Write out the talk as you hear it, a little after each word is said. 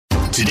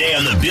Today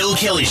on The Bill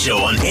Kelly Show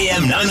on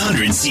AM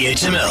 900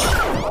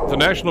 CHML. The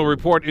national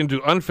report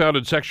into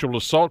unfounded sexual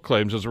assault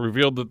claims has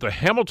revealed that the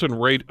Hamilton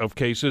rate of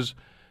cases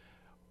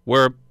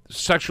where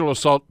sexual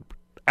assault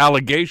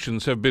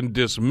allegations have been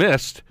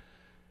dismissed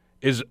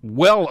is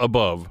well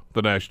above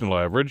the national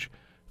average,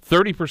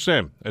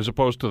 30% as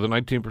opposed to the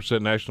 19%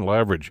 national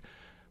average.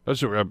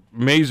 Those are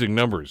amazing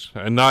numbers,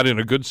 and not in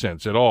a good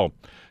sense at all.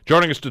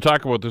 Joining us to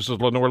talk about this is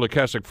Lenore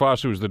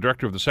Lukasic-Foss, who is the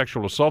director of the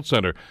Sexual Assault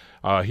Center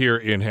here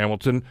in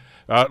Hamilton.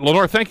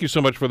 Lenore, thank you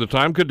so much for the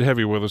time. Good to have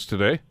you with us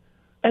today.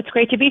 It's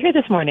great to be here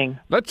this morning.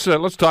 Let's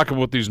talk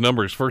about these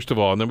numbers, first of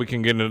all, and then we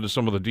can get into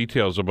some of the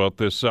details about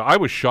this. I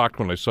was shocked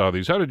when I saw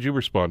these. How did you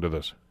respond to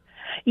this?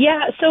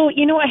 Yeah, so,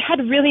 I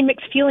had really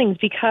mixed feelings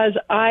because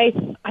I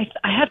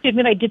have to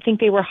admit I did think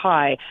they were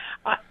high.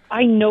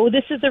 I know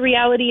this is the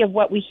reality of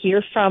what we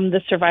hear from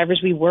the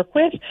survivors we work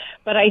with,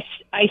 but I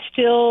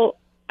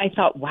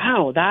thought,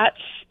 wow, that's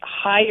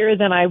higher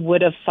than I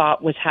would have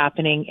thought was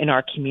happening in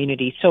our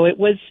community. So it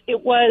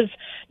was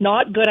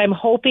not good. I'm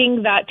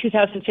hoping that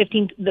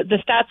 2015, the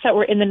stats that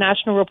were in the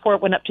national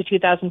report went up to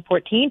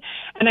 2014,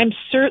 and I'm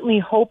certainly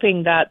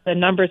hoping that the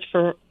numbers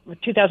for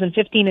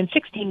 2015 and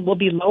 16 will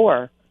be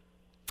lower.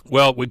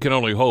 Well, we can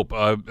only hope.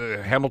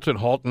 Hamilton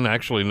Halton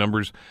actually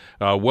numbers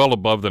well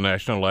above the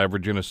national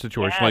average in a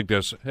situation like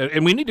this.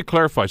 And we need to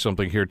clarify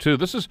something here, too.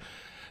 This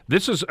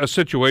is a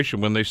situation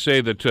when they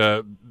say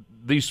that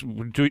these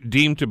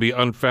deemed to be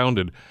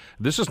unfounded.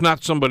 This is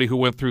not somebody who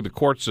went through the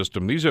court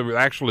system. These are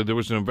actually, there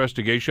was an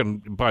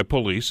investigation by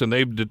police, and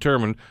they've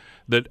determined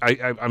that,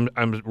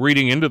 I'm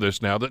reading into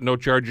this now, that no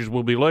charges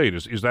will be laid.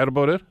 Is that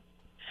about it?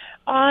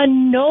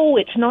 No,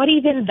 it's not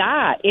even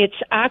that. It's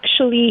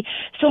actually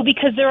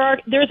because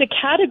there's a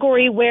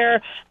category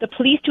where the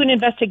police do an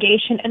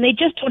investigation and they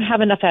just don't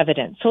have enough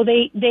evidence. So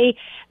they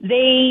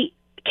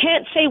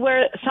can't say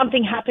where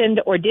something happened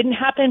or didn't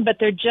happen, but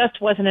there just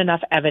wasn't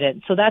enough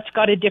evidence. So that's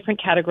got a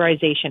different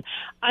categorization.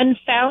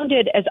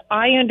 Unfounded, as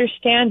I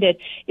understand it,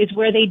 is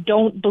where they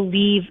don't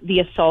believe the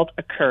assault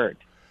occurred.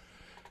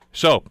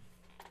 So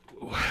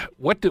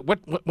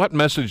What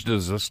message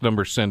does this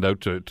number send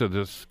out to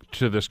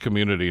this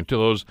community and to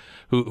those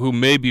who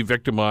may be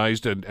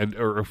victimized and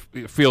or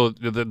feel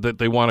that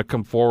they want to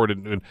come forward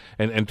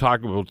and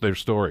talk about their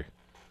story?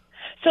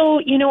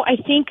 So, I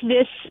think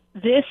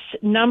this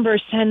number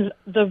sends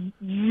the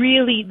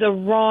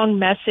wrong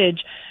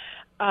message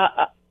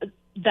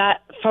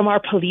that from our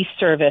police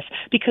service,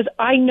 because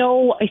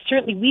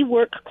we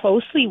work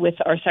closely with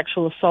our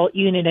sexual assault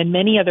unit and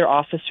many other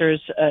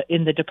officers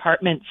in the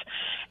departments.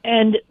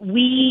 And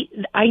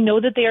I know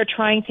that they are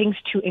trying things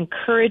to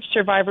encourage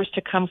survivors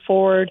to come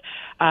forward,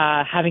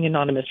 having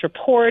anonymous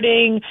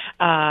reporting,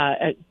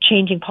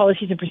 changing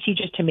policies and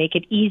procedures to make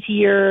it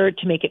easier,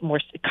 to make it more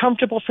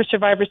comfortable for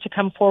survivors to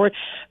come forward.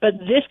 But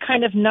this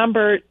kind of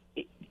number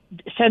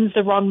sends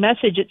the wrong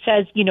message. It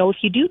says, if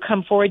you do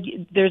come forward,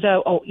 there's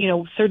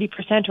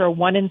 30% or a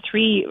 1 in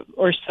 3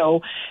 or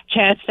so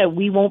chance that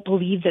we won't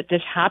believe that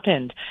this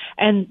happened.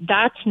 And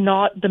that's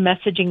not the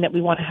messaging that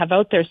we want to have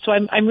out there. So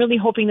I'm really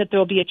hoping that there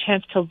will be a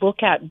chance to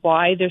look at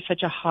why there's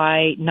such a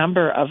high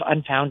number of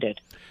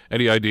unfounded.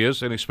 Any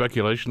ideas, any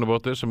speculation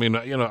about this? I mean,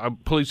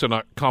 police are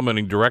not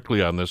commenting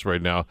directly on this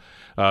right now.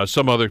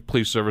 Some other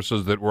police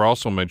services that were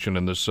also mentioned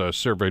in this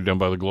survey done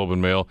by the Globe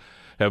and Mail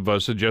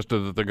have suggested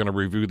that they're going to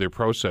review their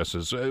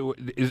processes.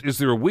 Is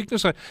there a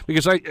weakness?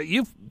 Because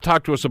you've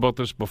talked to us about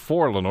this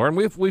before, Lenore, and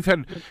we've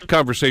had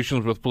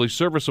conversations with police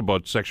service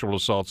about sexual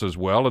assaults as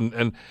well.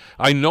 And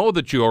I know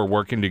that you are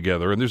working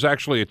together, and there's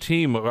actually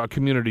a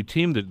community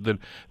team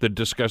that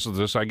discusses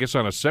this, I guess,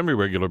 on a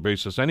semi-regular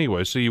basis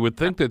anyway. So you would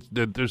think that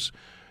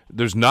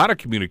there's not a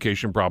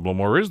communication problem,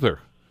 or is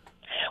there?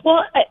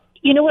 Well,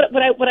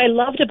 what I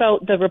loved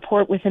about the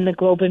report within the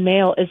Globe and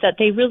Mail is that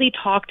they really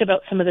talked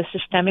about some of the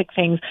systemic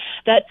things,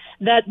 that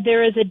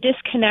there is a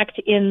disconnect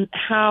in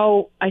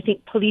how I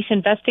think police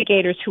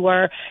investigators, who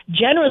are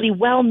generally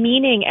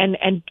well-meaning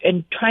and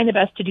trying the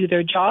best to do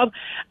their job,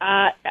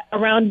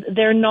 around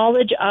their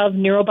knowledge of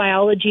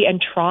neurobiology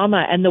and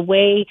trauma and the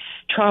way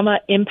trauma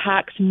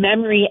impacts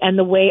memory and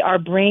the way our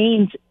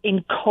brains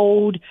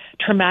encode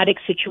traumatic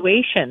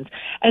situations.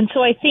 And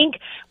so I think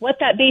what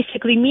that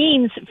basically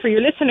means for your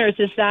listeners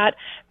is that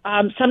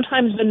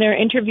sometimes when they're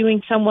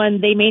interviewing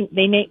someone, they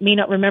may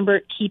not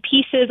remember key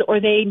pieces, or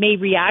they may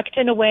react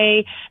in a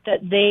way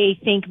that they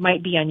think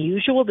might be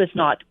unusual, that's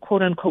not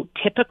quote unquote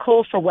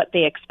typical for what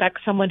they expect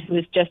someone who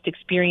has just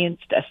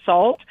experienced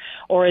assault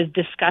or is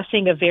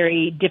discussing a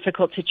very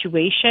difficult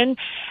situation.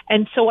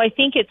 And so I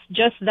think it's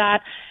just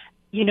that,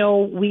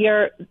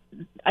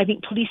 I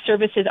think police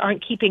services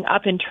aren't keeping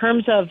up in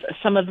terms of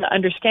some of the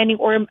understanding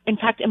or, in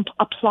fact,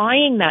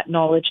 applying that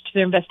knowledge to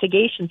their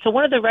investigation. So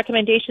one of the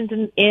recommendations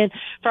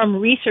from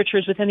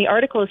researchers within the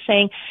article is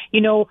saying,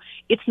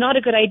 it's not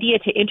a good idea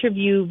to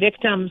interview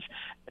victims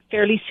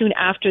fairly soon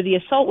after the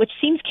assault, which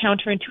seems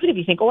counterintuitive.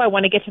 You think, I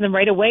want to get to them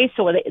right away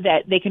so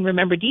that they can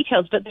remember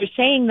details. But they're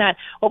saying that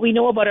what we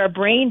know about our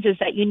brains is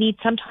that you need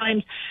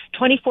sometimes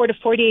 24 to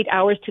 48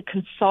 hours to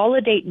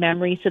consolidate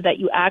memory so that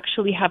you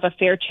actually have a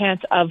fair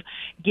chance of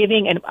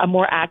giving a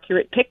more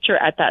accurate picture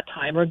at that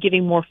time or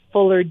giving more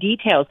fuller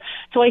details.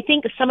 So I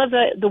think some of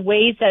the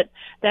ways that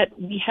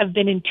we have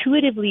been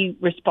intuitively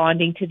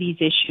responding to these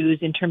issues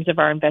in terms of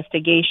our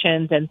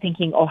investigations and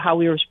thinking, how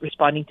we were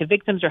responding to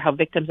victims or how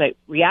victims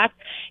react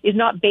is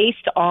not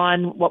based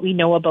on what we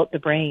know about the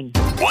brain.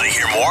 Want to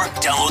hear more?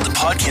 Download the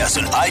podcast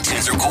on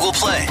iTunes or Google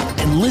Play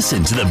and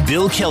listen to The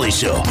Bill Kelly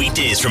Show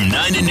weekdays from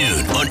 9 to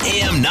noon on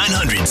AM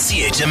 900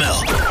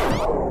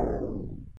 CHML.